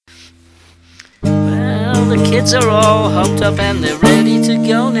the kids are all hooked up and they're ready to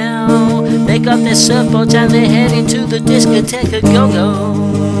go now. They got their surfboards and they're heading to the discotheque a go-go.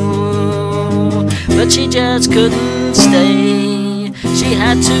 But she just couldn't stay, she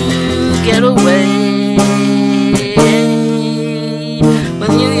had to get away.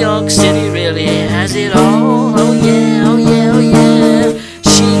 Well, New York City really has it all. Oh yeah, oh yeah, oh yeah.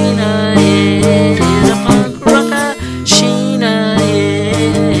 Sheena is a punk rocker. Sheena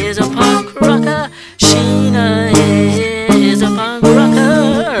is a punk rocker. Sheena is a punk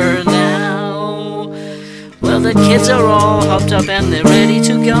rocker now. Well, the kids are all hopped up and they're ready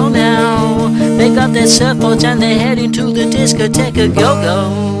to go now. They got their surfboards and they're heading to the discotheque a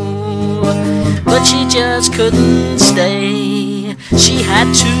go-go. But she just couldn't stay, she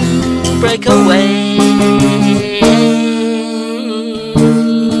had to break away.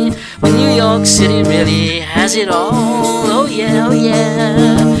 When New York City really has it all. Oh yeah, oh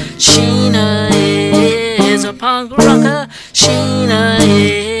yeah. Sheena is a punk rocker. Sheena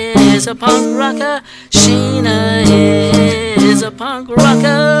is a punk rocker. Sheena is a punk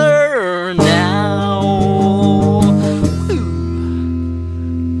rocker.